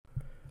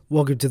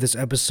Welcome to this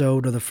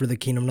episode of the For the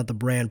Kingdom Not the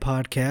Brand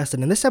podcast.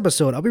 And in this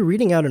episode, I'll be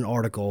reading out an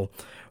article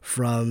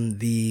from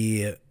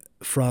a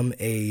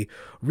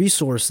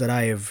resource that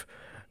I have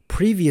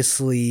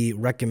previously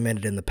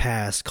recommended in the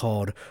past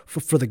called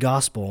For the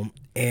Gospel.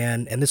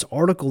 And this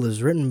article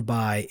is written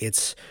by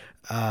its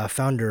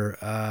founder,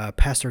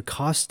 Pastor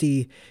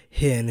Costi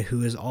Hinn,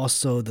 who is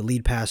also the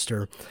lead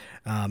pastor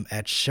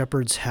at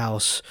Shepherd's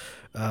House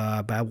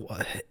Bible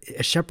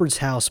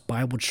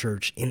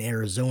Church in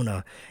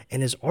Arizona,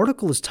 and his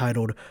article is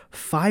titled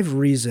 5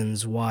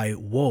 Reasons Why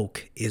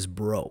Woke is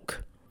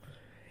Broke.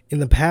 In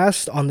the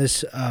past on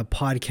this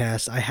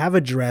podcast, I have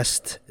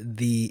addressed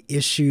the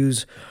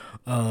issues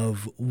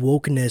of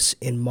wokeness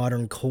in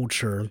modern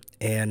culture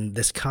and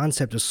this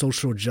concept of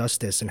social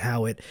justice and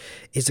how it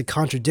is a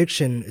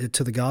contradiction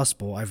to the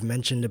gospel. I've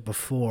mentioned it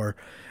before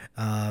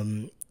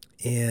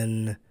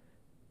in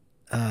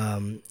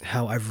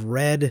how I've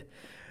read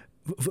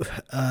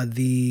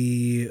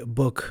the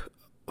book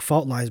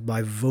Fault Lines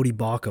by Vodi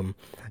Bakum,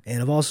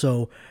 and I've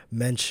also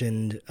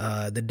mentioned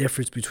the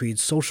difference between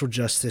social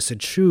justice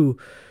and true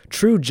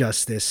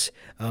justice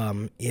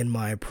in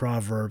my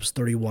Proverbs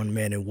 31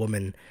 Man and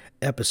Woman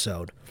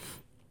episode.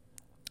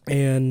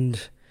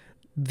 And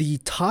the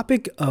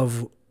topic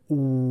of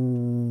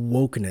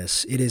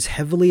wokeness, it is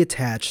heavily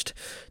attached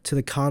to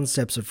the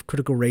concepts of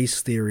critical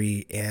race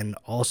theory and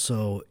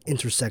also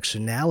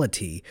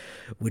intersectionality,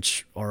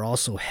 which are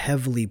also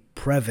heavily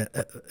prevalent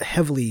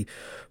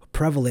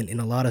in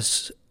a lot of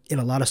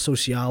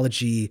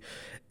sociology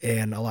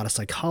and a lot of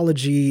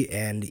psychology,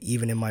 and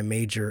even in my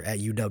major at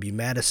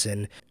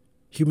UW-Madison,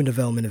 Human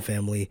Development and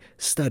Family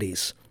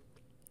Studies.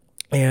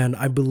 And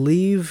I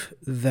believe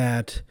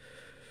that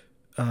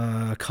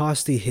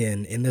Costi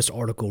Hinn in this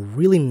article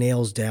really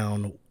nails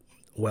down,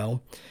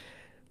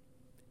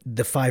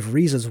 the 5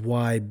 reasons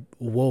why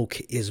woke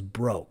is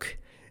broke.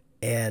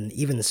 And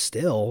even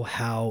still,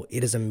 how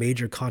it is a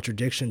major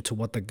contradiction to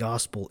what the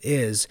gospel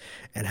is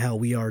and how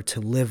we are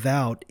to live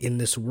out in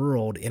this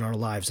world in our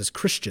lives as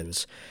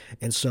Christians.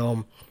 And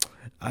so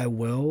I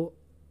will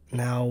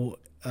now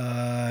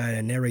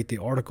narrate the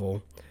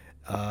article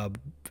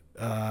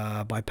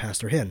by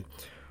Pastor Hinn.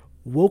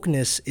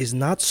 Wokeness is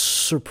not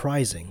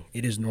surprising.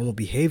 It is normal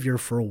behavior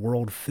for a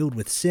world filled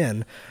with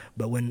sin,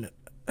 but when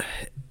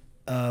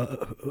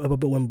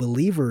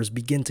believers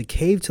begin to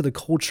cave to the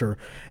culture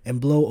and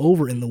blow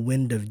over in the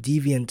wind of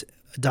deviant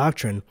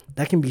doctrine,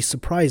 that can be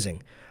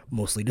surprising,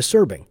 mostly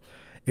disturbing.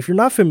 If you're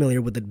not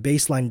familiar with the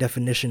baseline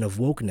definition of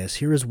wokeness,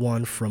 here is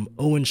one from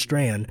Owen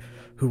Strachan,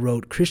 who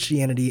wrote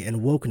Christianity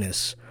and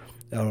Wokeness,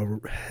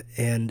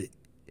 and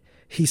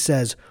he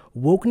says,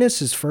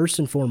 wokeness is first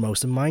and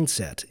foremost a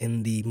mindset.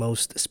 In the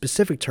most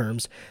specific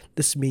terms,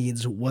 this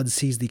means one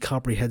sees the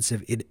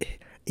comprehensive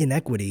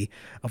inequity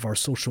of our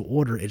social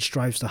order. It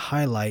strives to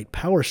highlight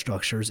power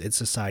structures in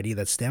society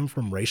that stem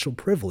from racial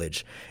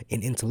privilege.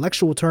 In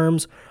intellectual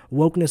terms,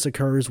 wokeness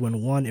occurs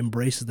when one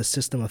embraces the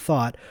system of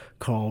thought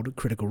called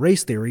critical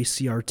race theory.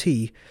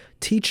 CRT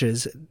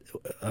teaches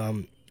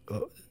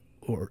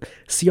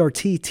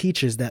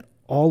that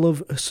all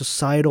of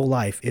societal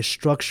life is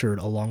structured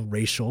along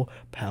racial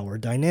power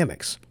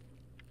dynamics.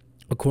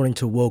 According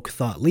to woke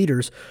thought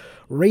leaders,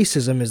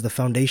 racism is the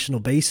foundational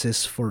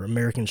basis for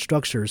American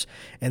structures,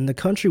 and the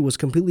country was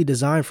completely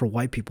designed for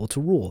white people to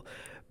rule.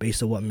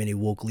 Based on what many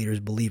woke leaders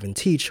believe and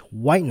teach,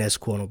 whiteness,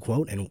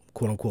 quote-unquote, and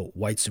quote-unquote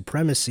white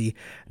supremacy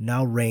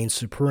now reigns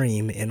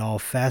supreme in all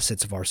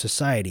facets of our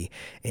society.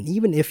 And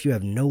even if you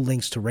have no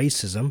links to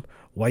racism,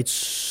 white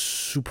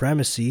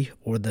supremacy,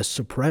 or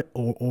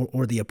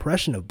the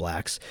oppression of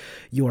blacks,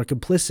 you are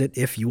complicit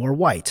if you are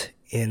white.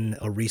 In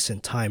a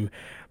recent Time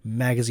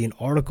magazine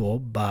article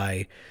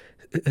by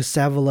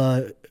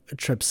Savala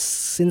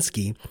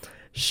Trepsinski,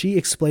 she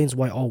explains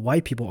why all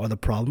white people are the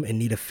problem and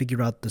need to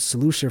figure out the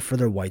solution for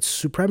their white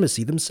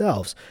supremacy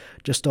themselves.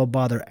 Just don't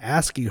bother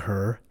asking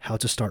her how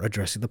to start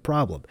addressing the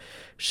problem.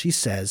 She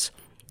says,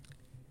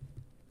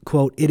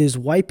 quote, "It is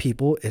white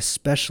people,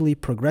 especially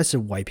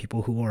progressive white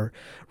people, who are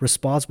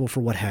responsible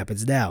for what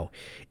happens now.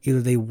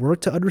 Either they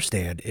work to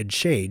understand and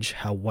change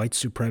how white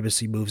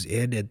supremacy moves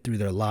in and through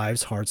their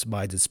lives, hearts,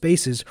 minds, and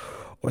spaces,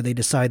 or they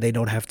decide they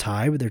don't have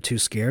time, they're too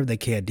scared, they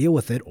can't deal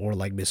with it, or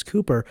like Miss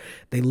Cooper,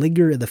 they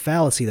linger in the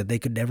fallacy that they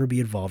could never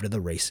be involved in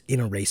a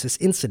racist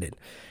incident.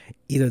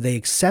 Either they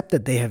accept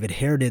that they have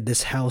inherited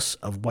this house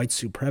of white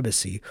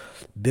supremacy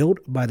built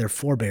by their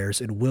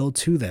forebears and willed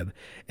to them,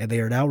 and they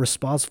are now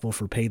responsible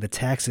for paying the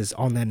taxes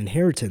on that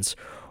inheritance,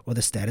 or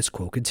the status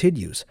quo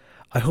continues.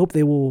 I hope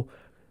they will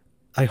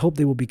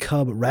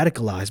become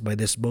radicalized by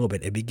this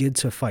moment and begin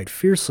to fight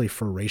fiercely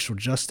for racial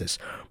justice.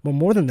 But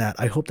more than that,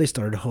 I hope they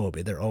start at home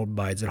in their own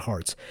minds and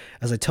hearts.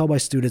 As I tell my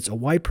students, a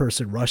white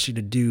person rushing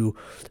to do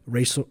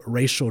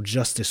racial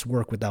justice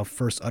work without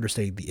first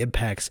understanding the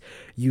impacts,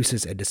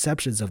 uses, and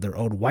deceptions of their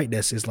own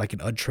whiteness is like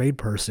an untrained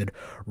person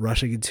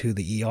rushing into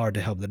the ER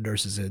to help the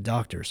nurses and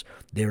doctors.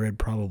 Therein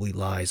probably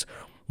lies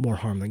more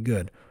harm than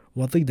good.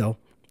 One thing though,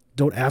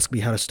 don't ask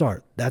me how to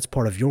start. That's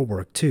part of your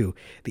work too.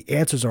 The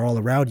answers are all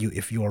around you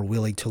if you are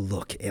willing to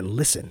look and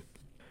listen."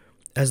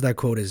 As that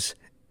quote is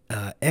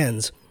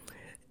ends,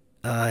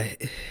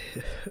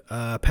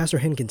 Pastor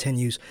Hinn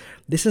continues,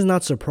 "This is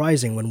not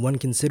surprising when one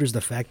considers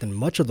the fact that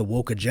much of the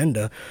woke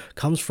agenda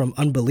comes from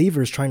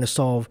unbelievers trying to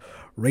solve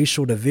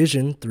racial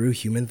division through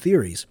human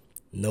theories.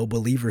 No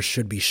believer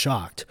should be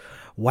shocked.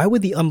 Why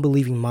would the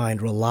unbelieving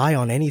mind rely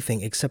on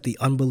anything except the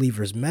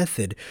unbeliever's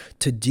method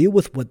to deal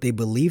with what they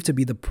believe to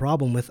be the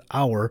problem with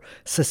our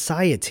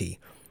society?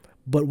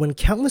 But when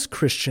countless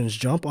Christians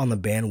jump on the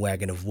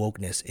bandwagon of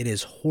wokeness, it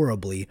is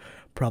horribly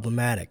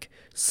problematic.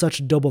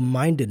 Such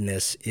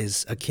double-mindedness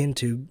is akin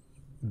to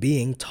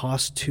being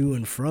tossed to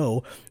and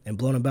fro and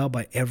blown about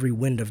by every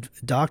wind of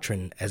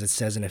doctrine, as it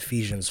says in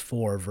Ephesians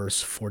 4,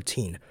 verse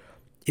 14.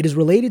 It is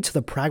related to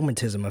the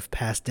pragmatism of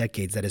past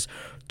decades that has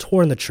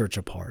torn the church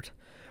apart.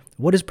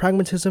 What is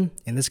pragmatism?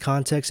 In this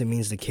context, it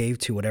means to cave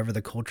to whatever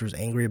the culture is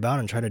angry about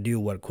and try to do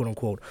what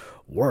quote-unquote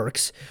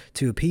works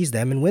to appease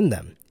them and win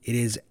them. It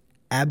is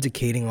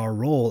abdicating our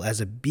role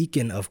as a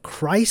beacon of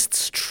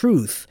Christ's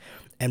truth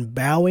and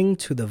bowing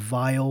to the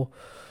vile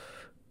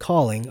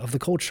calling of the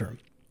culture.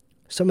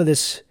 Some of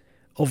this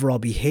overall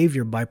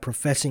behavior by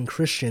professing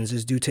Christians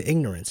is due to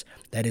ignorance.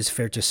 That is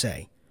fair to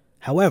say.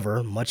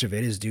 However, much of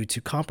it is due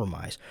to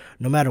compromise.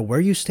 No matter where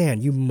you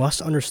stand, you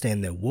must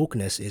understand that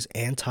wokeness is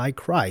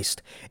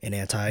anti-Christ and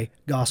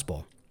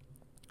anti-gospel.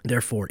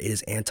 Therefore, it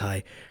is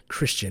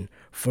anti-Christian.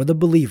 For the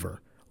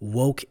believer,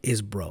 woke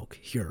is broke.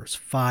 Here's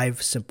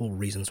 5 simple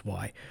reasons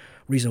why.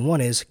 Reason 1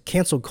 is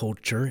cancel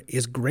culture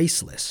is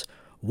graceless.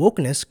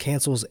 Wokeness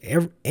cancels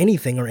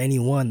anything or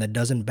anyone that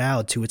doesn't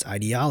bow to its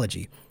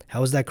ideology.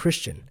 How is that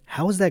Christian?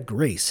 How is that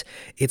grace?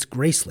 It's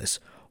graceless.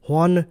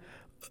 Juan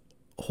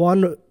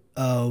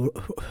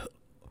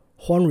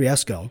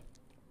Riesco,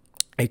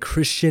 a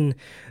Christian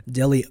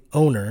deli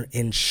owner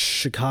in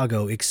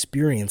Chicago,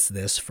 experienced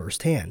this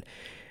firsthand.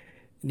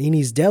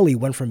 Nini's Deli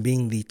went from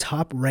being the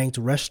top-ranked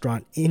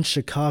restaurant in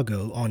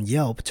Chicago on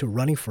Yelp to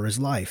running for his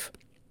life.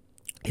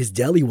 His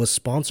deli was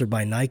sponsored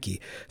by Nike,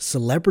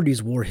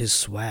 celebrities wore his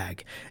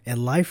swag,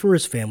 and life for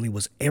his family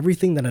was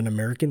everything that an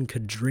American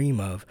could dream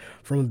of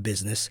from a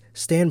business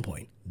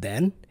standpoint.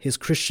 Then, his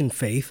Christian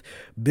faith,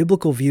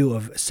 biblical view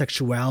of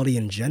sexuality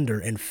and gender,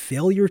 and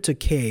failure to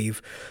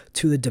cave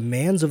to the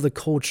demands of the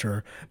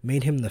culture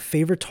made him the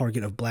favorite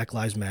target of Black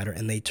Lives Matter,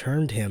 and they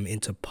turned him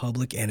into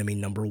public enemy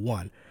number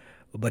 1.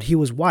 But he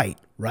was white,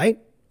 right?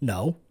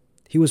 No.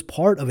 He was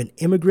part of an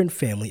immigrant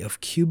family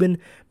of Cuban,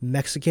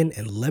 Mexican,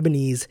 and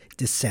Lebanese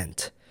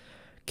descent.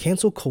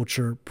 Cancel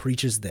culture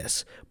preaches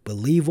this: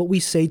 believe what we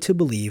say to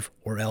believe,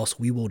 or else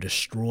we will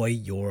destroy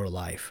your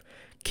life.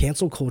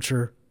 Cancel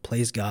culture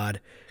plays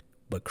God,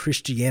 but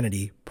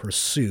Christianity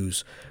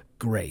pursues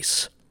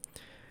grace.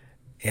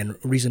 And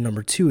reason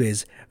number 2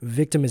 is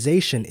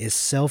victimization is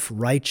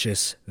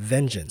self-righteous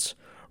vengeance.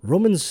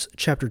 Romans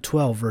chapter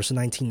 12, verse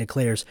 19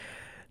 declares,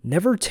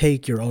 "Never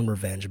take your own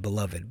revenge,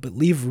 beloved, but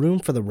leave room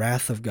for the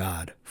wrath of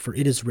God. For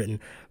it is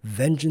written,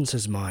 'Vengeance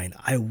is mine,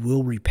 I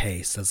will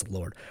repay,' says the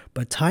Lord."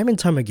 But time and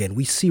time again,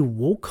 we see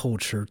woke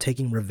culture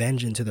taking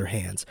revenge into their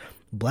hands.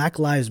 Black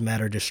Lives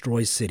Matter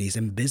destroys cities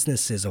and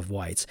businesses of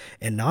whites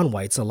and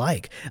non-whites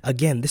alike.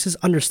 Again, this is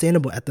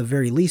understandable at the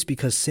very least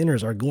because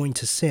sinners are going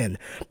to sin.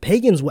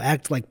 Pagans will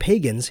act like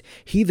pagans.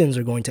 Heathens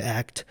are going to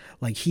act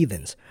like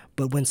heathens.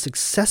 But when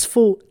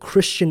successful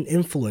Christian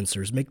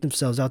influencers make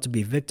themselves out to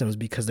be victims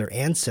because their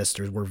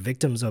ancestors were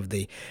victims of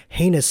the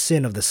heinous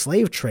sin of the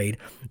slave trade,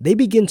 they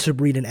begin to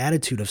breed an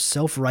attitude of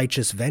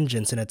self-righteous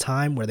vengeance in a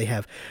time where they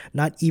have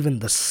not even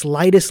the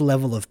slightest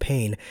level of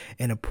pain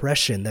and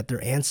oppression that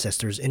their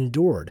ancestors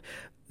endured.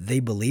 They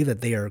believe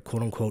that they are,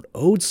 quote-unquote,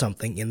 owed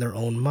something in their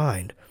own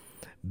mind.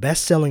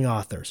 Best-selling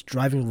authors,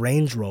 driving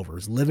Range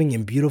Rovers, living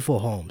in beautiful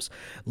homes,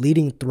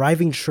 leading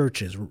thriving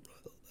churches,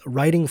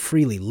 writing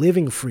freely,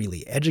 living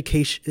freely,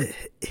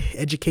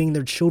 educating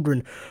their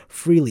children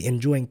freely,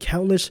 enjoying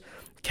countless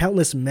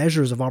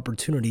measures of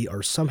opportunity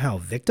are somehow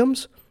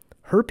victims?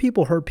 Hurt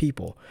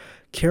people.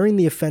 Carrying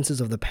the offenses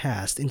of the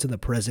past into the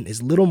present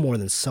is little more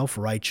than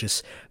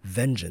self-righteous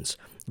vengeance.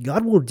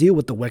 God will deal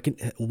with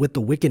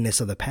the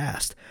wickedness of the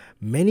past.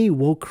 Many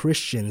woke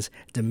Christians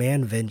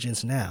demand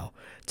vengeance now,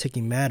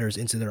 taking matters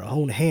into their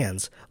own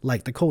hands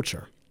like the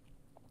culture.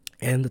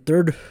 And the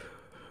third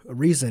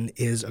reason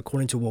is,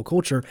 according to woke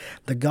culture,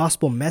 the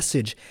gospel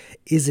message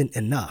isn't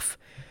enough.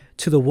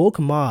 To the woke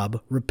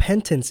mob,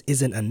 repentance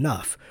isn't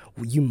enough.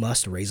 You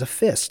must raise a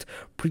fist.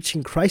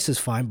 Preaching Christ is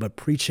fine, but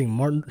preaching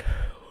Martin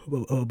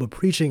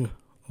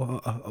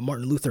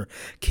Luther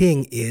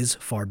King is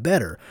far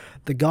better.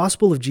 The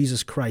gospel of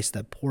Jesus Christ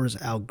that pours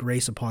out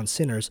grace upon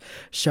sinners,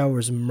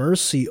 showers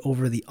mercy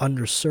over the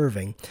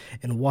underserving,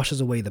 and washes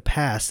away the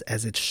past,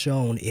 as it's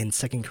shown in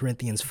 2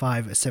 Corinthians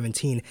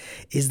 5:17,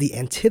 is the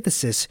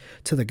antithesis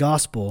to the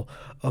gospel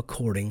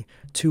according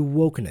to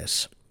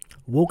wokeness.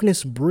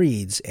 Wokeness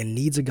breeds and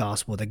needs a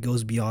gospel that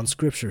goes beyond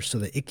Scripture so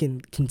that it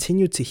can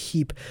continue to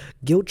heap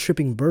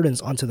guilt-tripping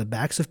burdens onto the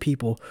backs of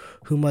people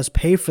who must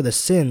pay for the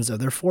sins of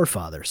their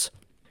forefathers.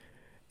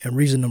 And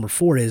reason number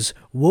 4 is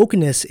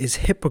wokeness is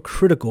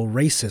hypocritical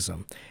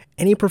racism.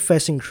 Any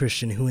professing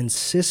Christian who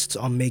insists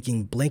on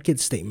making blanket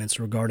statements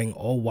regarding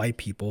all white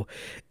people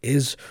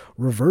is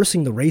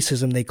reversing the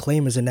racism they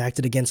claim is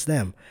enacted against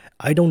them.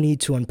 I don't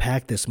need to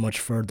unpack this much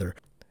further.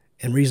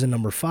 And reason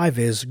number 5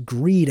 is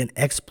greed and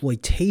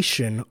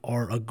exploitation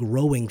are a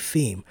growing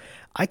theme.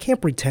 I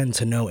can't pretend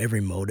to know every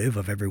motive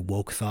of every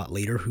woke thought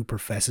leader who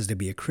professes to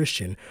be a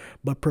Christian,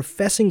 but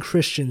professing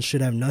Christians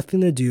should have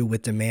nothing to do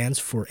with demands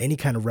for any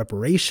kind of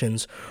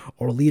reparations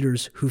or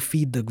leaders who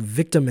feed the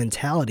victim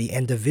mentality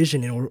and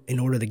division in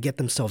order to get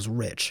themselves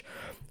rich.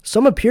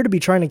 Some appear to be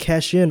trying to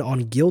cash in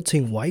on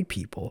guilting white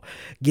people,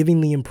 giving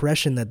the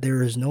impression that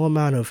there is no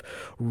amount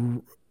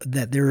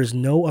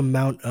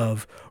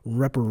of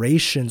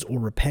reparations or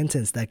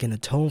repentance that can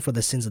atone for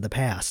the sins of the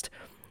past.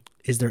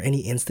 Is there any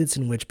instance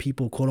in which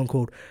people, quote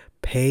unquote,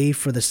 pay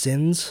for the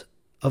sins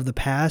of the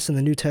past in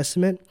the New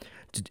Testament?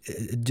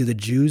 Do the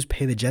Jews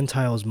pay the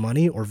Gentiles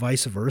money or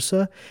vice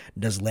versa?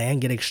 Does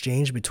land get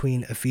exchanged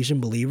between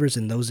Ephesian believers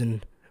and those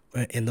in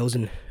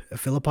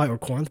Philippi or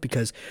Corinth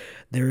because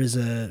there is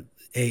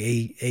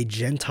a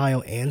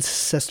Gentile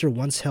ancestor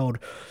once held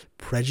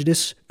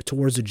prejudice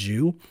towards a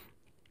Jew?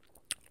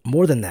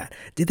 More than that,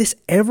 did this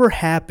ever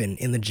happen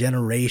in the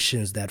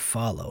generations that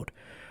followed?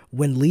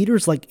 When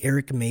leaders like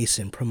Eric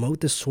Mason promote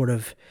this sort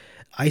of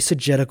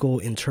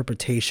eisegetical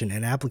interpretation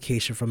and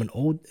application from an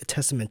Old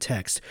Testament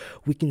text,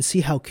 we can see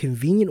how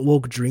convenient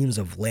woke dreams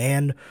of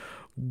land,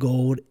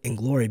 gold, and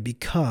glory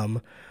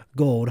become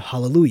gold,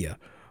 hallelujah.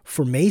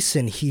 For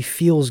Mason, he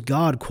feels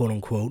God, quote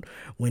unquote,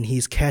 when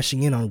he's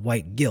cashing in on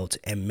white guilt,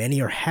 and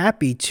many are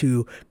happy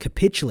to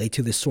capitulate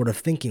to this sort of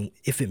thinking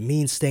if it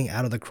means staying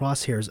out of the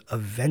crosshairs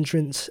of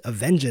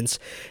vengeance,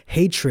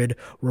 hatred,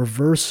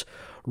 reverse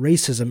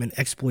racism, and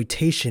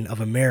exploitation of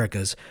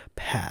America's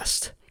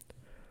past.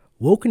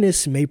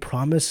 Wokeness may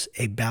promise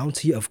a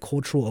bounty of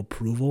cultural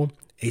approval,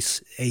 a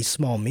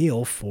small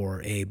meal for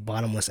a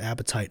bottomless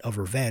appetite of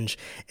revenge,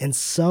 and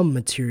some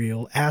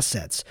material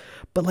assets.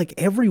 But like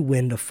every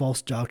wind of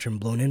false doctrine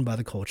blown in by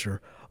the culture,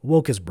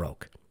 woke is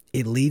broke.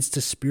 It leads to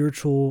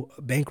spiritual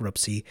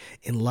bankruptcy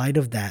in light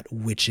of that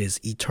which is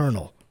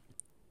eternal.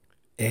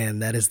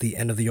 And that is the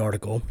end of the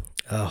article.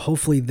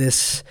 Hopefully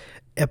this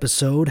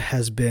episode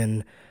has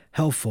been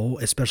helpful,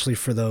 especially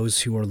for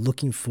those who are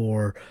looking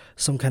for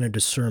some kind of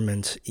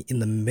discernment in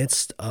the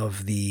midst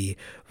of the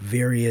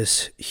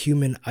various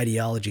human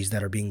ideologies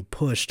that are being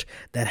pushed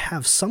that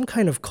have some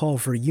kind of call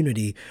for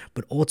unity,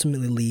 but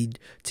ultimately lead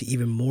to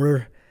even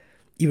more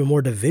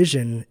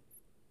division,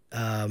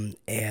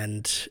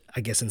 and I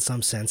guess in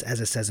some sense,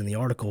 as it says in the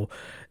article,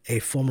 a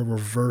form of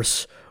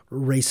reverse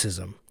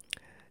racism.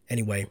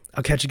 Anyway,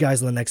 I'll catch you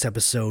guys in the next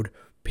episode.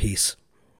 Peace.